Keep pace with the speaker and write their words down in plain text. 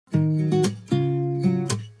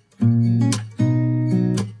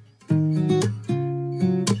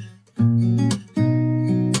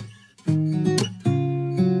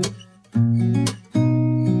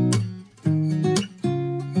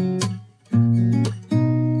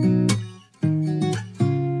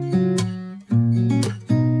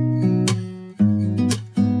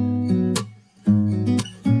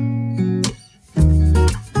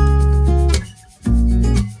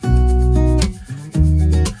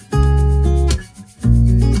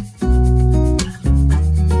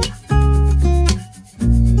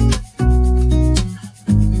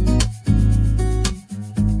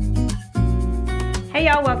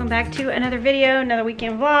back to another video, another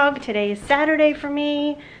weekend vlog. Today is Saturday for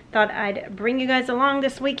me. Thought I'd bring you guys along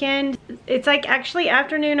this weekend. It's like actually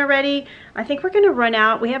afternoon already. I think we're gonna run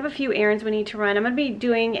out. We have a few errands we need to run. I'm gonna be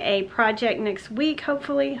doing a project next week,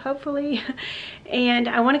 hopefully. And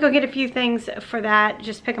I wanna go get a few things for that,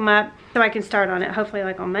 just pick them up so I can start on it, hopefully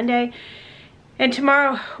like on Monday. And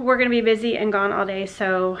tomorrow we're gonna be busy and gone all day,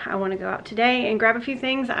 so I wanna go out today and grab a few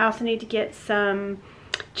things. I also need to get some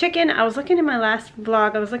chicken. I was looking in my last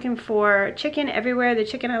vlog, I was looking for chicken everywhere. The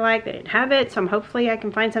chicken I like, they didn't have it, so hopefully I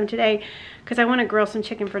can find some today because I want to grill some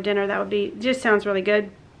chicken for dinner. That would be, just sounds really good.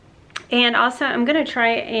 And also I'm gonna try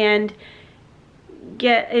and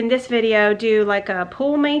get in this video, do like a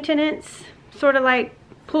pool maintenance, sort of like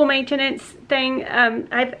pool maintenance thing.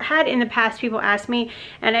 I've had in the past people ask me,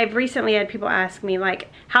 and I've recently had people ask me like,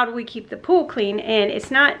 how do we keep the pool clean? And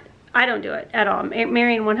it's not, I don't do it at all.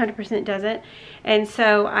 Marion 100% does it. And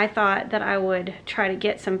so I thought that I would try to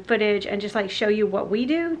get some footage and just like show you what we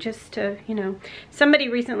do, just to, you know, somebody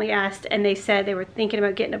recently asked and they said they were thinking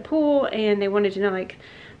about getting a pool and they wanted to know like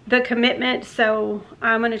the commitment. So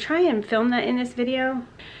I'm gonna try and film that in this video.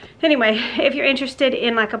 Anyway, if you're interested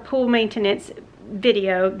in like a pool maintenance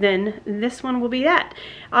video, then this one will be that.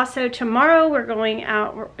 Also tomorrow we're going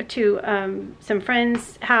out to some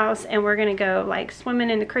friends' house and we're gonna go like swimming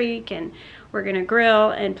in the creek and we're gonna grill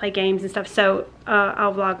and play games and stuff. So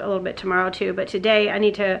I'll vlog a little bit tomorrow too, but today I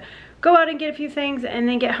need to go out and get a few things and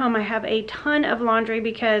then get home. I have a ton of laundry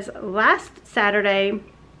because last Saturday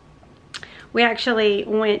we actually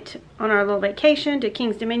went on our little vacation to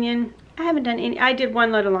King's Dominion. I haven't done any, I did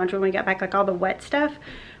one load of laundry when we got back, like all the wet stuff,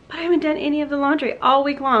 but I haven't done any of the laundry all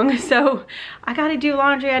week long. So I gotta do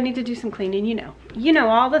laundry, I need to do some cleaning, you know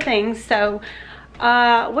all the things. So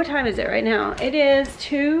what time is it right now? It is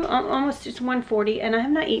almost just 1:40 and I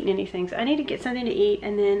have not eaten anything. So I need to get something to eat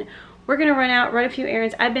and then we're gonna run out, run a few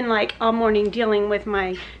errands. I've been like all morning dealing with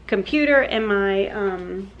my computer and my,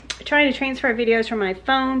 trying to transfer videos from my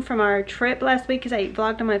phone from our trip last week because I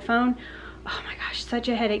vlogged on my phone. Oh my gosh, such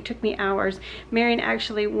a headache, took me hours. Marion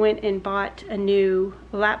actually went and bought a new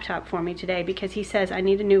laptop for me today because he says I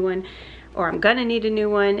need a new one or I'm gonna need a new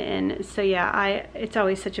one. And so yeah, it's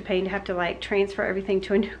always such a pain to have to like transfer everything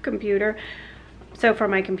to a new computer. So far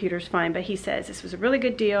my computer's fine, but he says this was a really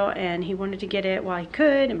good deal and he wanted to get it while he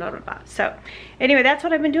could and blah, blah, blah. So anyway, that's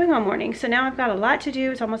what I've been doing all morning. So now I've got a lot to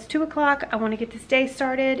do. It's almost 2 o'clock. I wanna get this day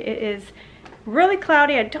started. It is really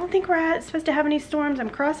cloudy. I don't think we're supposed to have any storms.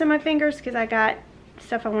 I'm crossing my fingers because I got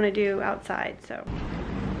stuff I want to do outside. So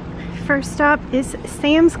first stop is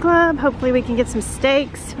Sam's Club. Hopefully we can get some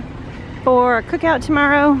steaks for a cookout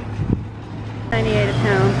tomorrow. 98 a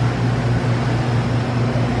pound.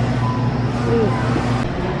 Ooh.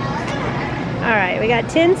 All right, we got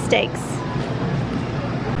 10 steaks.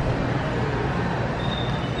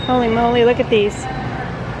 Holy moly, look at these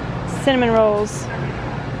cinnamon rolls.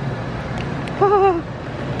 Oh.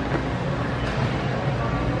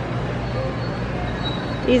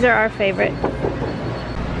 These are our favorite.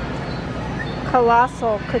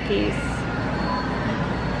 Colossal cookies.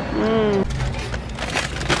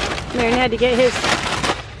 Marion had to get his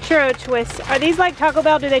churro twists. Are these like Taco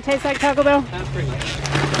Bell? Do they taste like Taco Bell?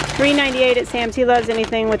 $3.98 at Sam's. He loves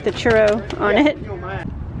anything with the churro on it.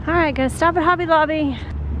 Alright, gonna stop at Hobby Lobby.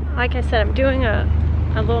 Like I said, I'm doing a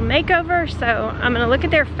little makeover, so I'm gonna look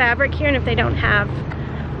at their fabric here, and if they don't have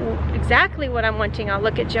exactly what I'm wanting, I'll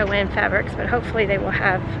look at Joann Fabrics, but hopefully they will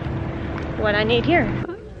have what I need here.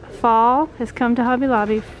 Fall has come to Hobby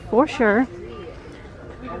Lobby for sure.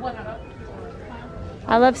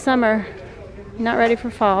 I love summer, not ready for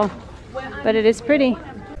fall, but it is pretty.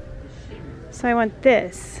 So I want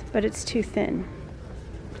this, but it's too thin.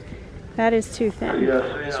 That is too thin.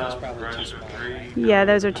 This one's probably too small. Yeah,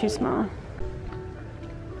 those are too small.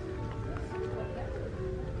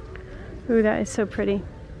 Ooh, that is so pretty.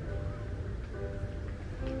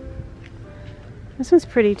 This one's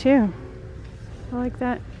pretty too. I like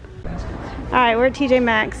that. All right, we're at TJ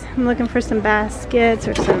Maxx. I'm looking for some baskets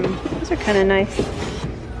or some, those are kind of nice.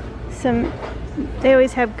 They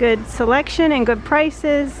always have good selection and good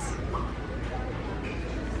prices.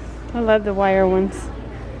 I love the wire ones.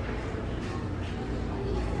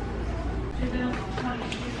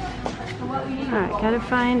 All right, gotta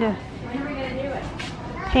find a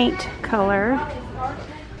paint color. All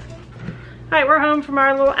right, we're home from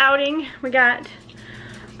our little outing.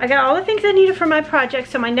 I got all the things I needed for my project,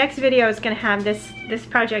 so my next video is gonna have this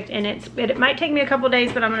project in it. It might take me a couple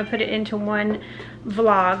days, but I'm gonna put it into one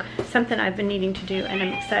vlog, something I've been needing to do, and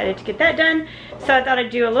I'm excited to get that done. So I thought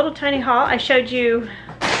I'd do a little tiny haul. I showed you,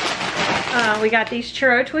 we got these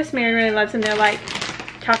churro twists. Mary really loves them. They're like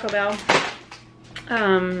Taco Bell.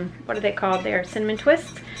 what are they called there? Cinnamon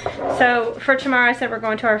twists. So for tomorrow, I said we're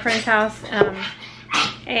going to our friend's house.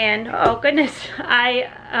 And oh goodness, I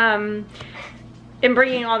am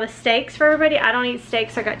bringing all the steaks for everybody. I don't eat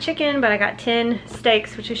steaks, so I got chicken, but I got 10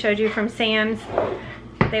 steaks, which I showed you from Sam's.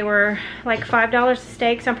 They were like $5 a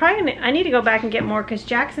steak, so I need to go back and get more because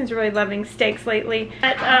Jackson's really loving steaks lately.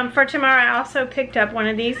 But for tomorrow, I also picked up one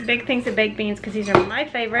of these big things of baked beans because these are my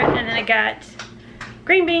favorite, and then I got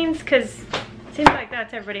green beans because it seems like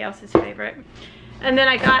that's everybody else's favorite. And then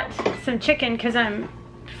I got some chicken because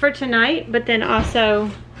for tonight, but then also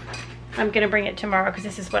I'm gonna bring it tomorrow because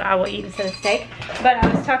this is what I will eat instead of steak. But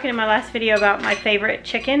I was talking in my last video about my favorite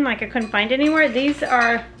chicken, like I couldn't find anywhere. These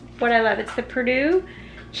are what I love. It's the Purdue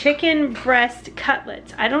chicken breast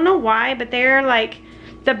cutlets. I don't know why, but they're like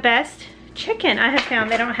the best chicken I have found.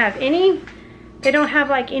 They don't have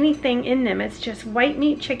like anything in them. It's just white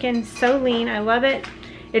meat chicken, so lean. I love it.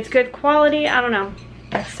 It's good quality. I don't know,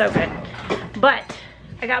 that's so good. But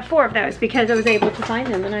I got 4 of those because I was able to find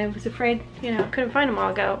them, and I was afraid, you know, couldn't find them a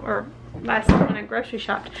while ago, or last time when I grocery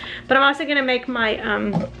shopped. But I'm also gonna make my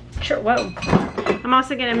I'm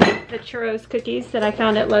also gonna make the churros cookies that I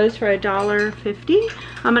found at Lowe's for $1.50.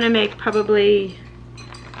 I'm gonna make probably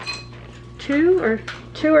 2 or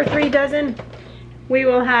 3 dozen. We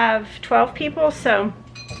will have 12 people, so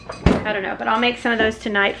I don't know, but I'll make some of those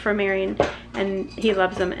tonight for Marion, and he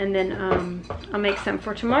loves them, and then I'll make some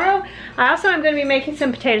for tomorrow. I also am going to be making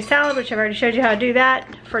some potato salad, which I've already showed you how to do that.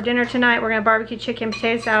 For dinner tonight, we're going to barbecue chicken,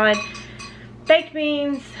 potato salad, baked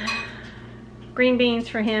beans, green beans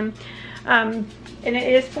for him, and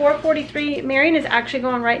it is 4:43. Marion is actually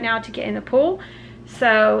going right now to get in the pool,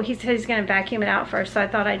 so he said he's going to vacuum it out first, so I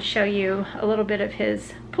thought I'd show you a little bit of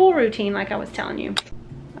his pool routine like I was telling you.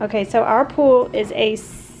 Okay, so our pool is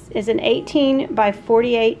an 18 by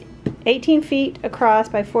 48, 18 feet across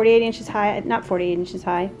by 48 inches high, not 48 inches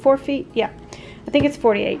high, 4 feet, yeah, I think it's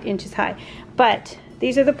 48 inches high. But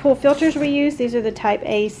these are the pool filters we use. These are the type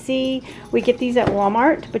AC. We get these at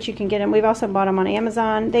Walmart, but you can get them. We've also bought them on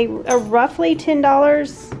Amazon. They are roughly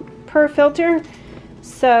 $10 per filter.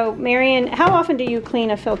 So Marion, how often do you clean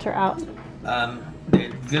a filter out? They're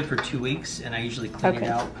good for 2 weeks, and I usually clean it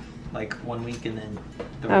out like 1 week and then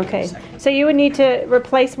okay, so you would need to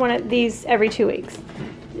replace one of these every 2 weeks,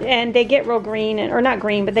 and they get real green, or not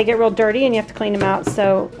green, but they get real dirty, and you have to clean them out.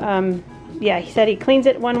 So yeah, he said he cleans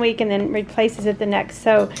it 1 week and then replaces it the next.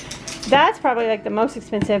 So that's probably like the most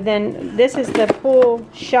expensive. Then this is the pool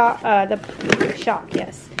shock,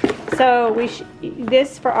 yes. So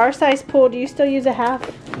this for our size pool. Do you still use a half?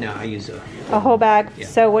 No, I use a whole bag. Yeah.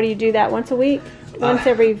 So what do you do that once a week? Once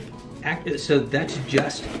every. So that's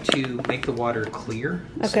just to make the water clear.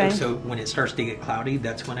 Okay. So when it starts to get cloudy,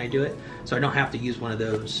 that's when I do it. So I don't have to use one of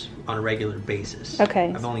those on a regular basis.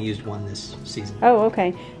 Okay. I've only used one this season. Oh,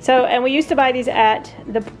 okay. So, and we used to buy these at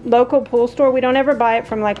the local pool store. We don't ever buy it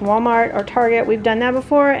from like Walmart or Target. We've done that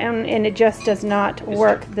before, and it just does not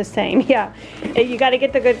work the same. Yeah. You got to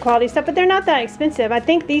get the good quality stuff, but they're not that expensive. I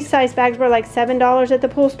think these size bags were like $7 at the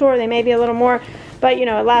pool store. They may be a little more, but you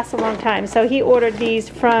know, it lasts a long time. So he ordered these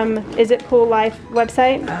from, is it Pool Life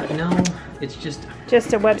website? No, it's just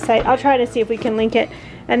a website. I'll try to see if we can link it.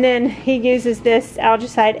 And then he uses this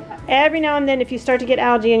algicide. Every now and then, if you start to get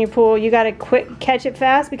algae in your pool, you got to catch it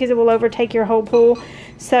fast because it will overtake your whole pool.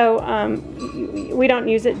 So we don't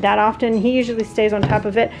use it that often. He usually stays on top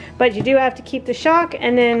of it, but you do have to keep the shock,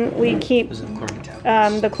 and then we keep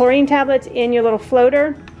the chlorine tablets in your little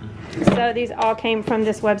floater. So these all came from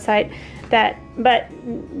this website. But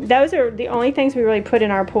those are the only things we really put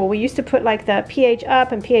in our pool. We used to put like the pH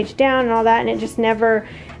up and pH down and all that, and it just never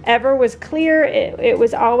ever was clear. It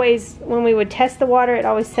was always, when we would test the water, it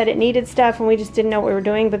always said it needed stuff, and we just didn't know what we were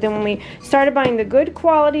doing. But then when we started buying the good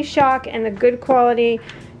quality shock and the good quality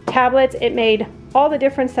tablets, it made all the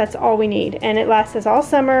difference. That's all we need, and it lasts us all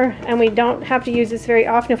summer, and we don't have to use this very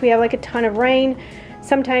often. If we have like a ton of rain,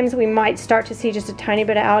 sometimes we might start to see just a tiny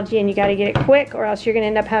bit of algae, and you got to get it quick, or else you're going to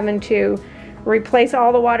end up having to replace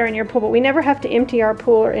all the water in your pool. But we never have to empty our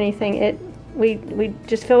pool or anything. We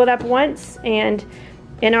just fill it up once, and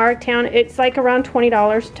in our town it's like around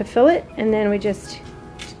 $20 to fill it, and then we just,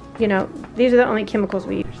 you know, these are the only chemicals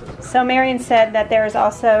we use. So Marion said that there's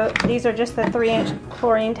also, these are just the 3-inch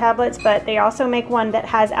chlorine tablets, but they also make one that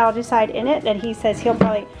has algicide in it that he says he'll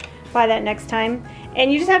probably buy that next time.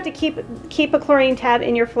 And you just have to keep a chlorine tab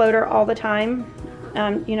in your floater all the time.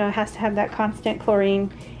 You know, it has to have that constant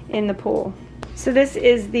chlorine in the pool. So this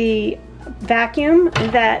is the vacuum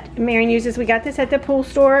that Marion uses. We got this at the pool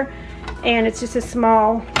store, and it's just a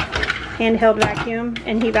small handheld vacuum,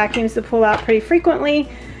 and he vacuums the pool out pretty frequently.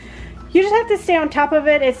 You just have to stay on top of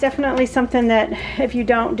it. It's definitely something that if you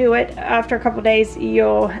don't do it after a couple days,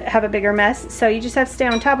 you'll have a bigger mess. So you just have to stay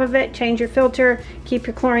on top of it, change your filter, keep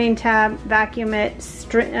your chlorine tab, vacuum it,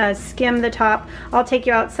 skim the top. I'll take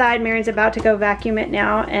you outside. Marion's about to go vacuum it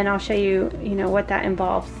now, and I'll show you, what that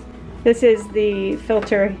involves. This is the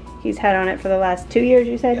filter he's had on it for the last 2 years,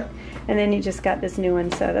 you said? Yeah. And then he just got this new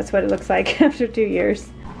one, so that's what it looks like after 2 years.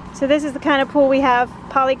 So this is the kind of pool we have,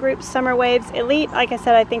 Polygroup Summer Waves Elite. Like I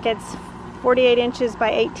said, I think it's 48 inches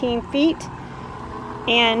by 18 feet.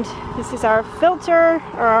 And this is our filter,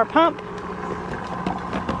 or our pump.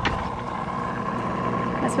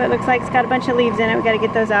 That's what it looks like. It's got a bunch of leaves in it. We got to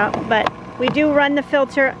get those out. But we do run the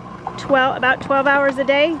filter about 12 hours a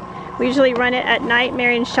day. We usually run it at night.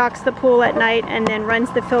 Marion shocks the pool at night and then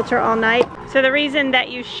runs the filter all night. So the reason that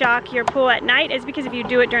you shock your pool at night is because if you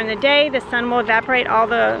do it during the day, the sun will evaporate all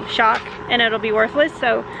the shock and it'll be worthless.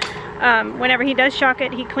 So whenever he does shock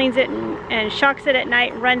it, he cleans it and shocks it at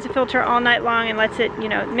night, runs the filter all night long and lets it,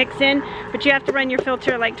 mix in. But you have to run your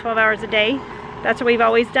filter like 12 hours a day. That's what we've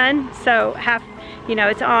always done. So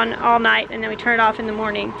it's on all night and then we turn it off in the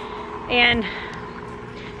morning. And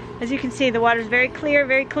as you can see, the water's very clear,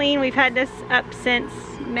 very clean. We've had this up since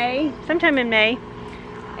May, sometime in May.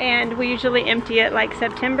 And we usually empty it like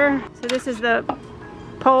September. So this is the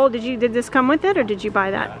pole. Did this come with it or did you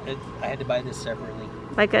buy that? I had to buy this separately.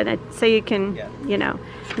 So you can,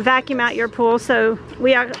 vacuum out your pool. So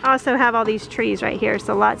we also have all these trees right here.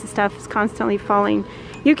 So lots of stuff is constantly falling.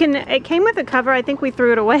 It came with a cover. I think we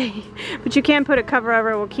threw it away. But you can put a cover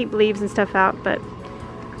over it. We'll keep leaves and stuff out. But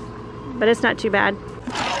it's not too bad.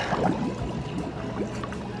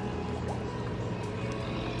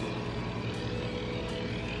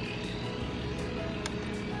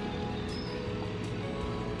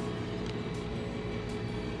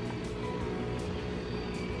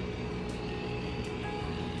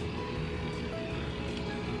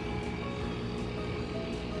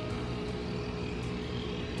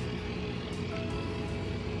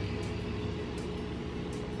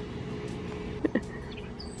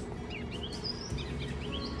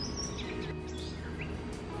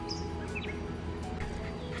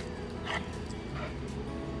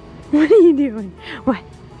 What are you doing? What?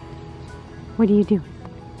 What are you doing?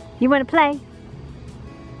 You want to play?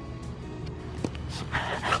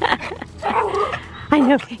 I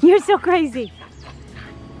know, you're so crazy.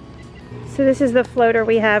 So this is the floater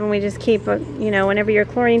we have, and we just keep, whenever your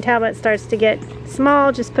chlorine tablet starts to get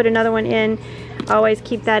small, just put another one in. Always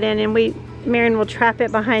keep that in, and Marion will trap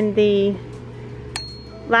it behind the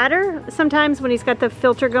ladder sometimes when he's got the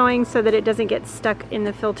filter going so that it doesn't get stuck in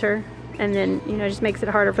the filter. And then, just makes it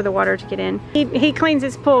harder for the water to get in. He cleans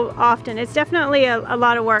his pool often. It's definitely a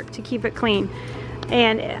lot of work to keep it clean.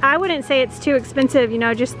 And I wouldn't say it's too expensive,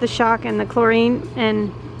 just the shock and the chlorine.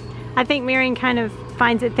 And I think Marion kind of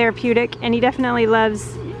finds it therapeutic, and he definitely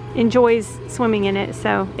enjoys swimming in it,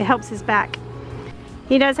 so it helps his back.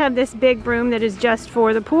 He does have this big broom that is just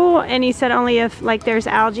for the pool, and he said only if there's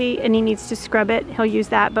algae and he needs to scrub it, he'll use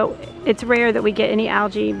that. But it's rare that we get any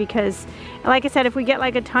algae because, like I said, if we get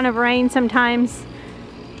like a ton of rain, sometimes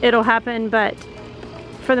it'll happen, but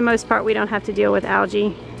for the most part we don't have to deal with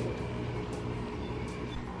algae.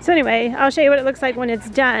 So anyway, I'll show you what it looks like when it's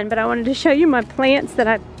done, but I wanted to show you my plants that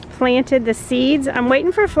I planted, the seeds. I'm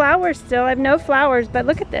waiting for flowers still. I have no flowers, but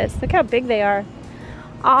look at this. Look how big they are.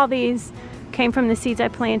 All these came from the seeds I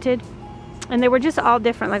planted, and they were just all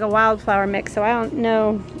different, like a wildflower mix. So I don't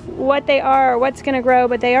know what they are or what's gonna grow,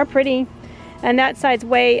 but they are pretty. And that side's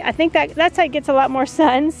I think that side gets a lot more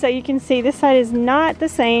sun, so you can see this side is not the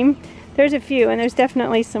same. There's a few, and there's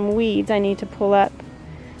definitely some weeds I need to pull up,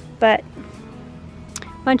 but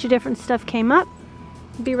a bunch of different stuff came up.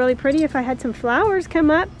 It'd be really pretty if I had some flowers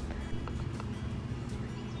come up.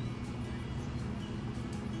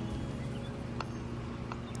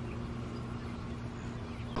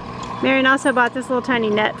 Marion also bought this little tiny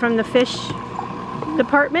net from the fish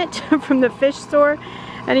department, from the fish store,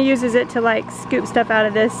 and he uses it to like scoop stuff out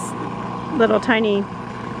of this little tiny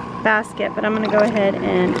basket. But I'm gonna go ahead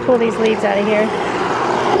and pull these leaves out of here.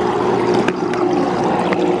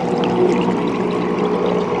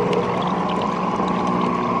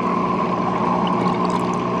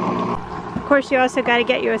 Of course, you also got to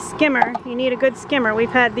get you a skimmer. You need a good skimmer. We've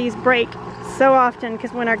had these break so often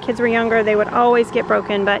because when our kids were younger they would always get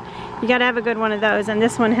broken, but you got to have a good one of those. And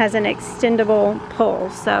this one has an extendable pull,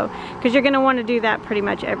 so because you're going to want to do that pretty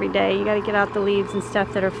much every day. You got to get out the leaves and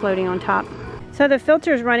stuff that are floating on top. So the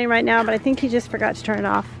filter is running right now, but I think he just forgot to turn it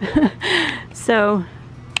off. So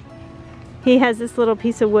he has this little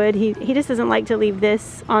piece of wood. He just doesn't like to leave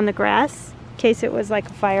this on the grass in case it was like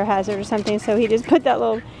a fire hazard or something, so he just put that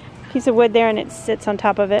little piece of wood there and it sits on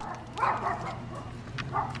top of it.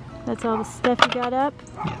 That's all the stuff you got up?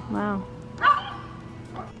 Yeah. Wow.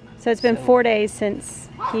 So it's been 4 days since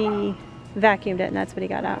he vacuumed it and that's what he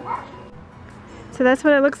got out. So that's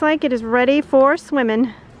what it looks like. It is ready for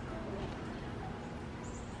swimming.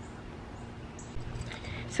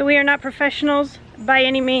 So we are not professionals by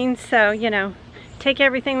any means, so you know, take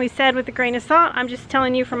everything we said with a grain of salt. I'm just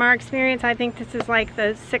telling you from our experience. I think this is like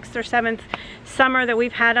the 6th or 7th summer that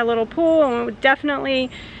we've had a little pool, and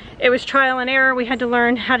definitely it was trial and error. We had to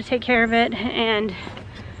learn how to take care of it, and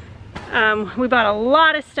we bought a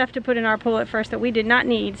lot of stuff to put in our pool at first that we did not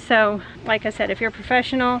need. So like I said, if you're a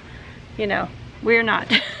professional, you know, we're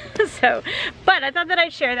not. So, but I thought that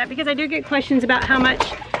I'd share that because I do get questions about how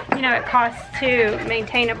much, you know, it costs to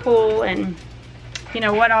maintain a pool and, you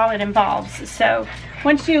know, what all it involves. So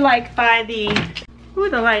once you like buy the, ooh,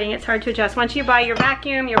 the lighting, it's hard to adjust. Once you buy your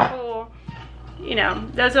vacuum, your pool, you know,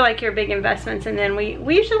 those are like your big investments. And then we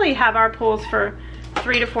usually have our pools for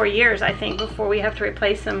 3 to 4 years, I think, before we have to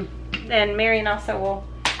replace them. And Marion also will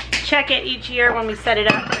check it each year when we set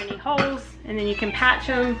it up for any holes, and then you can patch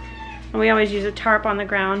them. And we always use a tarp on the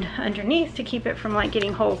ground underneath to keep it from like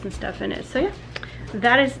getting holes and stuff in it. So yeah,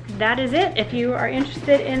 that is it if you are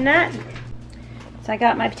interested in that. So I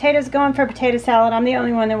got my potatoes going for potato salad. I'm the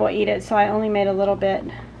only one that will eat it, so I only made a little bit,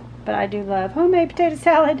 but I do love homemade potato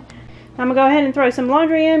salad. I'm gonna go ahead and throw some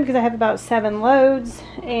laundry in because I have about 7 loads,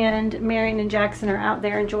 and Marion and Jackson are out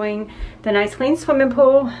there enjoying the nice clean swimming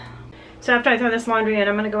pool. So after I throw this laundry in,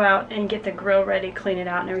 I'm gonna go out and get the grill ready, clean it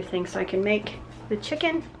out and everything so I can make the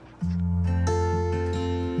chicken.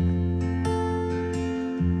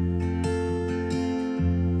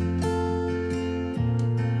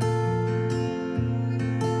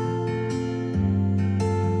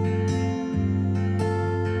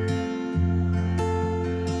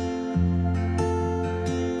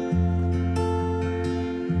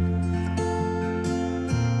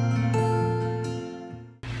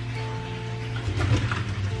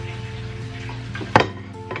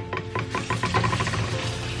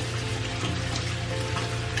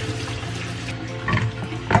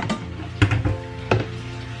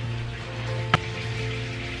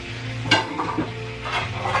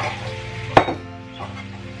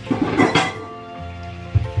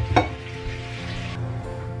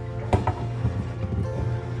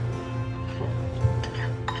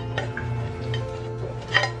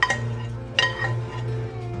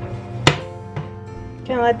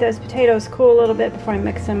 Gonna let those potatoes cool a little bit before I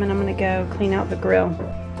mix them, and I'm gonna go clean out the grill.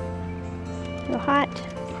 A little hot.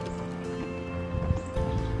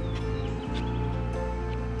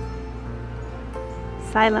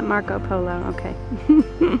 Silent Marco Polo, okay.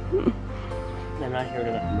 I'm not hearing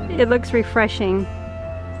enough. It looks refreshing.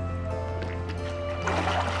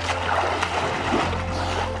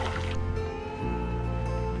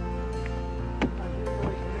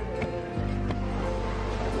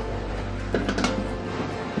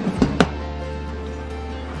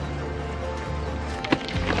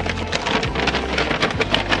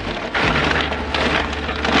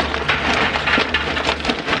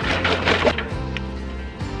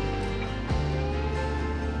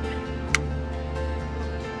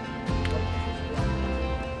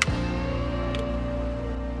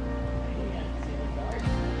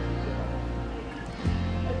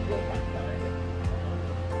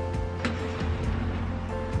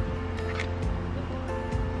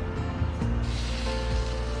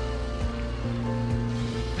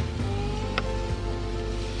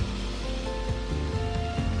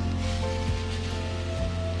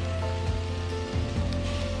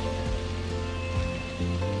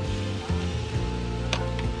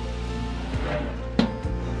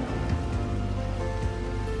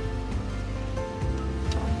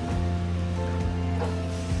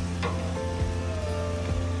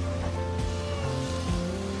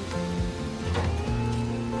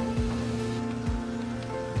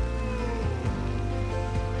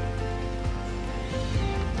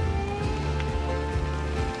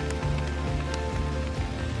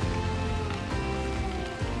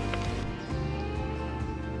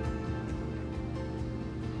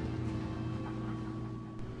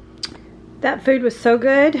 That food was so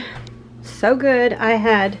good, so good. I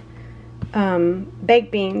had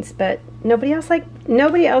baked beans, but nobody else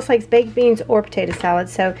likes baked beans or potato salad.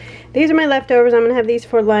 So these are my leftovers. I'm gonna have these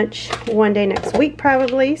for lunch one day next week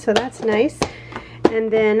probably, so that's nice. And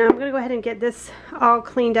then I'm gonna go ahead and get this all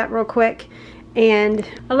cleaned up real quick, and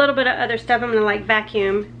a little bit of other stuff. I'm gonna like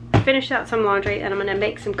vacuum, finish out some laundry, and I'm gonna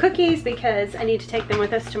make some cookies because I need to take them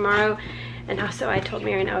with us tomorrow. And also I told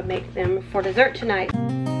Marion I would make them for dessert tonight.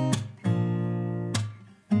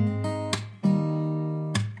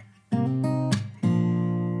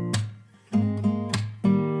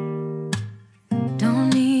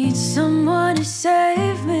 to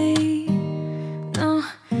save me, no.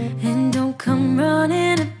 And don't come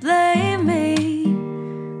running to blame me.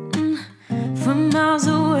 From miles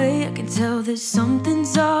away I can tell that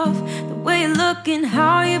something's off. The way you look and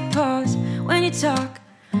how you pause when you talk,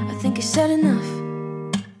 I think you said enough.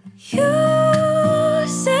 You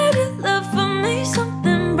said your love for me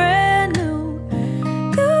something brand new.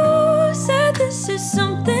 You said this is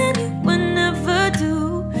something you would never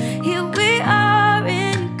do. Here we are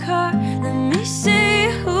in your car, let me see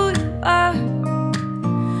who you are,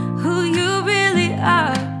 who you really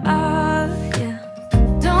are, yeah.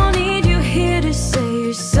 Don't need you here to say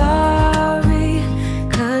you're sorry,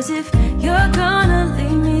 'cause if you're gonna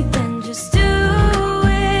leave me, then just do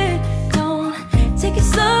it. Don't take it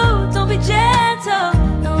slow, don't be gentle,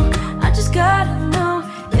 no. I just gotta know,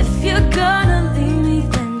 if you're gonna leave me,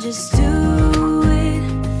 then just do it.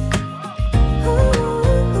 Ooh,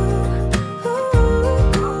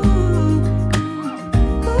 ooh,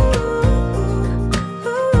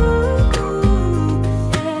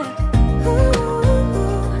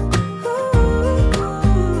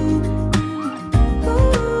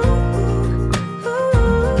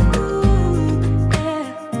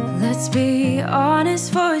 let's be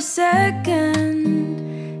honest for a second,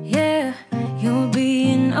 yeah. You're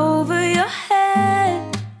being over your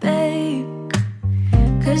head, babe,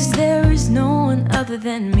 'cause there is no one other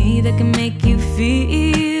than me that can make you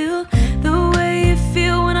feel the way you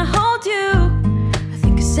feel when I hold you. I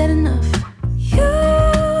think I said enough. You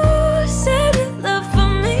said your love for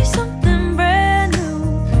me something brand new.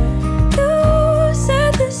 You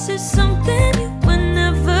said this is something you would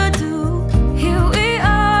never do. Here we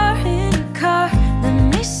are in your car, let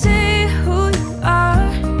me see who you are,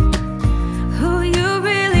 who you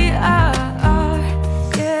really are,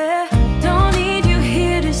 yeah. Don't need you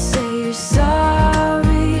here to say you're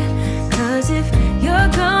sorry, 'cause if you're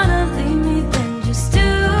gonna leave me, then just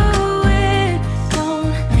do it.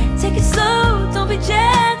 Don't take it slow, don't be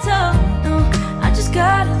gentle, no. I just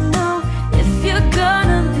gotta know, if you're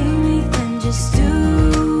gonna leave me, then just do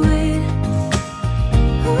it.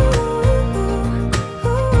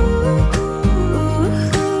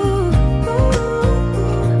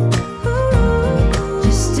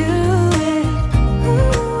 Just do it.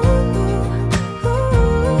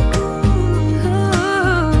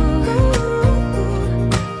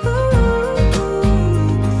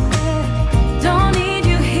 Don't need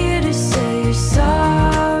you here to say you're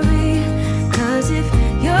sorry, 'cause if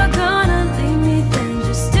you're gonna leave me, then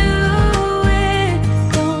just do it.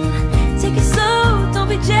 Don't take it slow, don't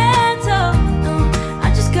be gentle, no. I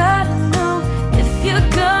just gotta know, if you're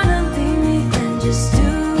gonna leave me, then just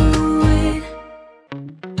do it.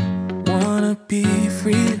 Wanna be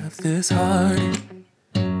free of this heart,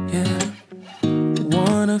 yeah.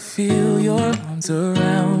 Wanna feel your arms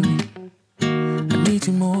around me. I need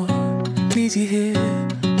you more, need you here,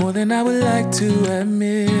 more than I would like to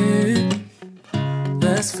admit.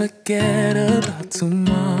 Let's forget about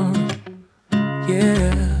tomorrow,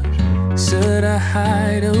 yeah. Should I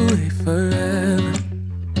hide away forever?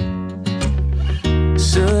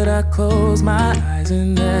 Should I close my eyes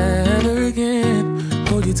and never again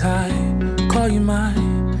hold you tight, call you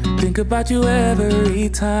mine, think about you every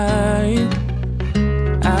time?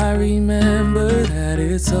 I remember that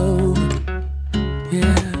it's over,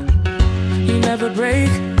 yeah. You never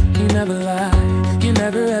break, you never lie, you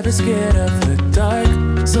never ever scared of the dark.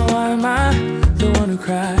 So why am I the one who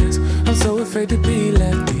cries? I'm so afraid to be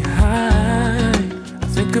left behind. I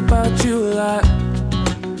think about you a lot,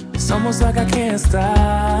 it's almost like I can't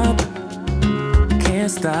stop,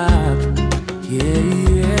 yeah,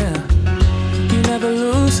 yeah. You never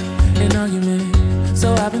lose an argument,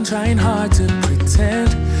 so I've been trying hard to pretend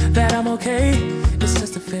that I'm okay. It's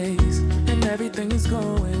just a phase, and everything is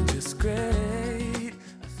going just great.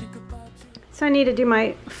 I think about you. So I need to do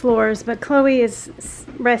my floors, but Chloe is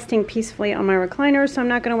resting peacefully on my recliner, so I'm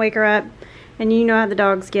not going to wake her up. And you know how the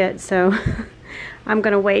dogs get, so I'm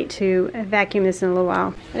going to wait to vacuum this in a little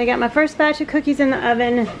while. But I got my first batch of cookies in the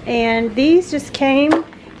oven, and these just came.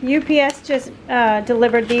 UPS just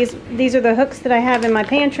delivered these. These are the hooks that I have in my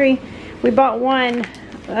pantry. We bought one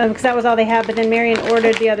because that was all they had, but then Marion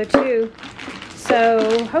ordered the other two.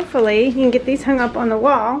 So hopefully you can get these hung up on the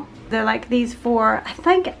wall. They're like these four. I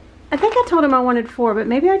think I told him I wanted 4, but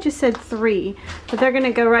maybe I just said 3. But they're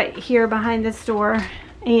gonna go right here behind this door,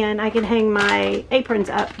 and I can hang my aprons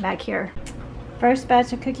up back here. First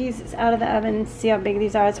batch of cookies is out of the oven. See how big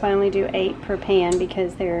these are? That's why I only do 8 per pan,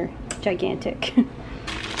 because they're gigantic.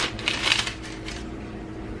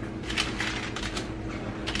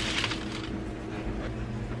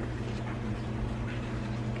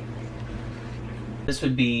 This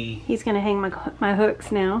would be... He's gonna hang my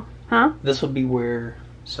hooks now. Huh? This would be where...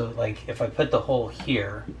 So, like, if I put the hole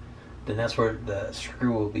here, then that's where the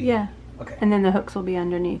screw will be. Yeah. Okay. And then the hooks will be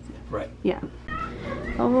underneath. Right. Yeah.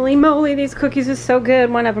 Holy moly, these cookies are so good.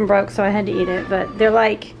 One of them broke, so I had to eat it. But they're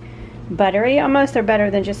like buttery almost. They're better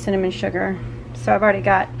than just cinnamon sugar. So I've already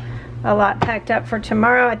got a lot packed up for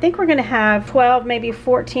tomorrow. I think we're going to have 12, maybe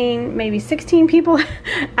 14, maybe 16 people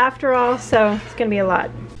after all. So it's going to be a lot.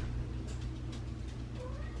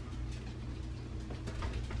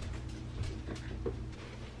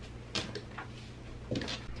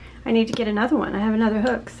 I need to get another one. I have another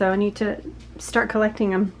hook, so I need to start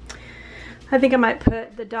collecting them. I think I might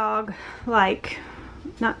put the dog, like,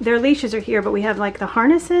 not their leashes are here, but we have like the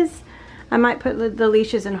harnesses. I might put the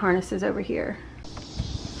leashes and harnesses over here.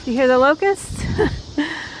 You hear the locusts?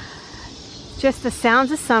 Just the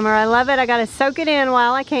sounds of summer. I love it. I gotta soak it in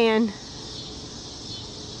while I can.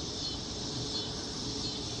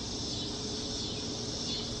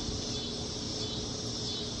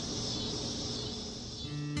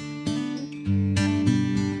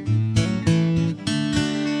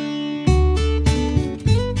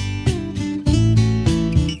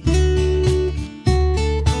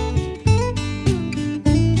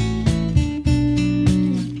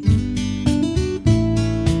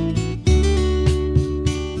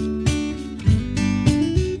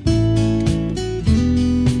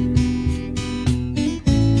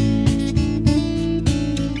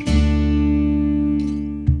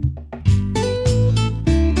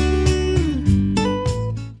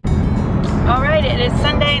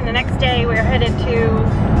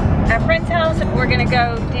 We're gonna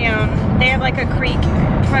go down. They have like a creek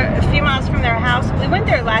a few miles from their house. We went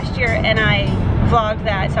there last year and I vlogged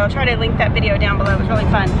that, so I'll try to link that video down below. It was really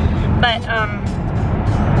fun. But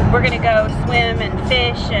we're gonna go swim and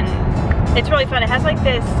fish, and it's really fun. It has like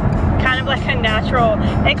this kind of like a natural,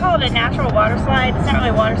 they call it a natural water slide. It's not really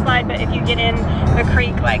a water slide, but if you get in the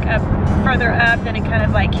creek like up further up, then it kind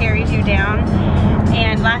of like carries you down.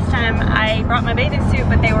 And last time I brought my bathing suit,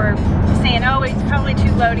 but they were saying, oh, it's probably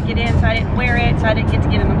too low to get in, so I didn't wear it, so I didn't get to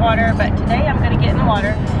get in the water. But today I'm gonna get in the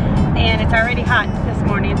water, and it's already hot this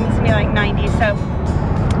morning. It's supposed to be like 90, so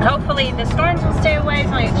hopefully the storms will stay away.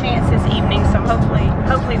 It's only a chance this evening, so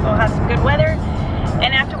hopefully we'll have some good weather.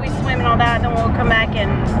 And after we swim and all that, then we'll come back and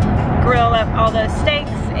grill up all those steaks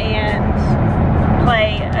and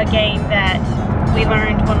play a game that we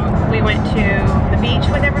learned when we went to the beach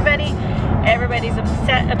with everybody. Everybody's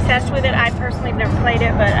obsessed with it. I personally have never played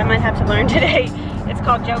it, but I might have to learn today. It's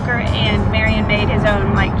called Joker, and Marion made his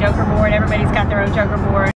own like Joker board. Everybody's got their own Joker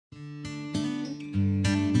board.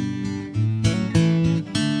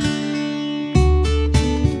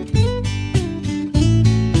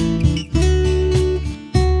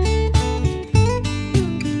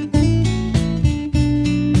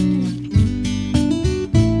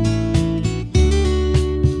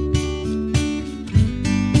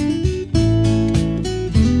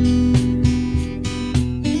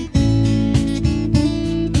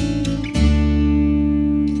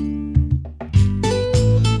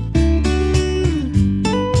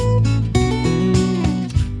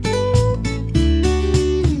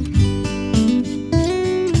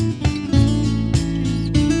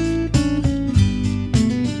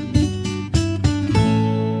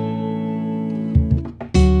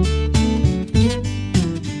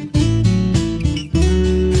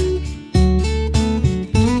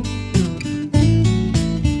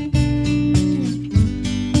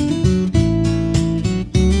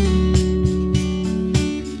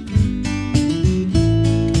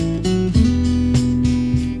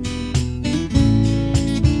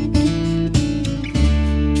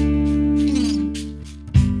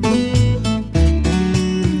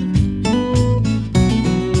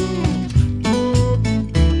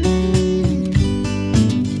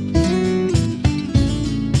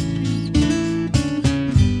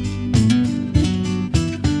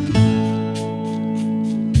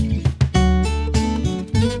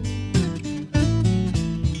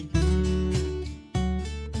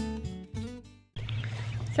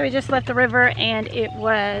 So we just left the river, and it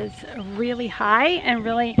was really high and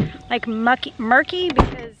really like murky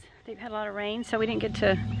because they've had a lot of rain, so we didn't get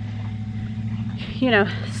to, you know,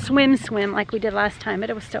 swim like we did last time, but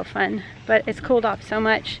it was still fun. But it's cooled off so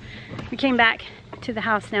much. We came back to the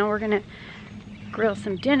house now. We're gonna grill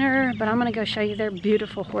some dinner, but I'm gonna go show you their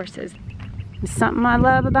beautiful horses. It's something I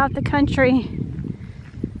love about the country.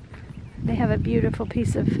 They have a beautiful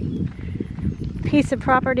piece of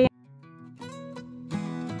property.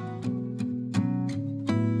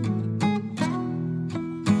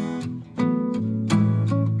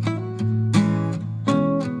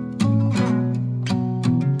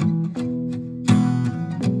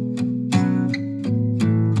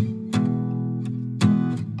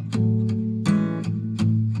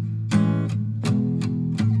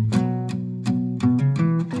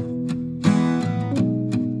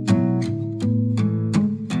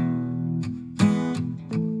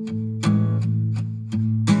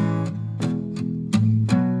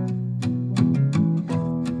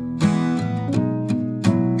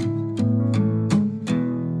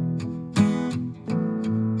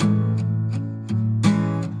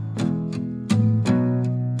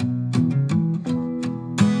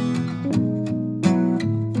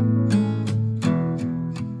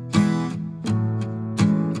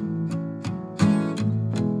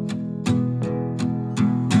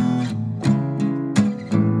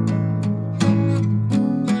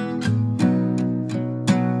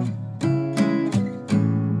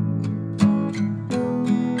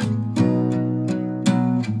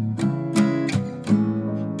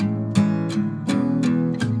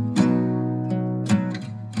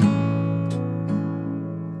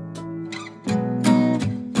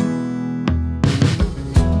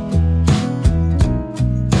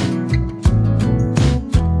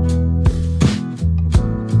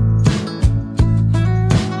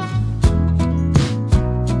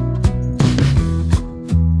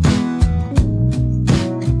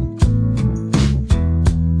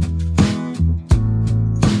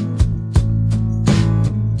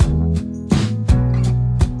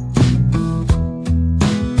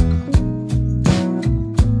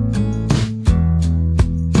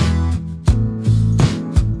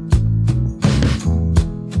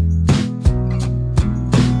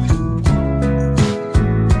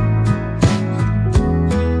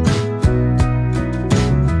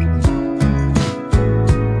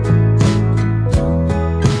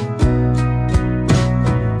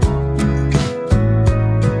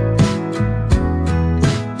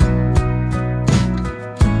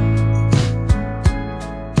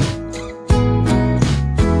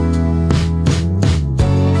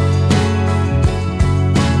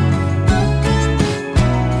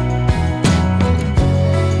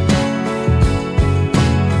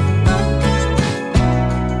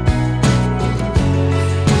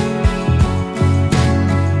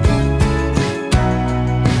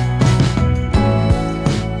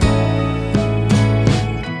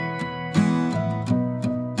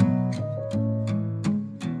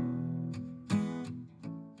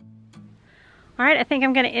 All right, I think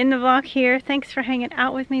I'm going to end the vlog here. Thanks for hanging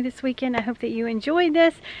out with me this weekend. I hope that you enjoyed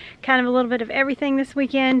this. Kind of a little bit of everything this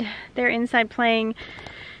weekend. They're inside playing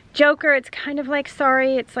Joker. It's kind of like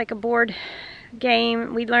Sorry. It's like a board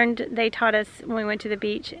game. They taught us when we went to the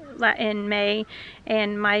beach in May,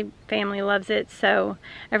 and my family loves it. So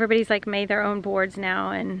everybody's like made their own boards now,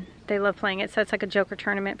 and they love playing it. So it's like a Joker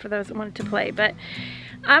tournament for those that wanted to play. But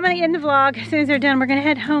I'm gonna end the vlog. As soon as they're done, we're gonna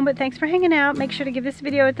head home. But thanks for hanging out. Make sure to give this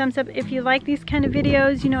video a thumbs up if you like these kind of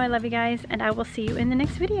videos. You know I love you guys, and I will see you in the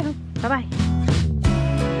next video. Bye bye.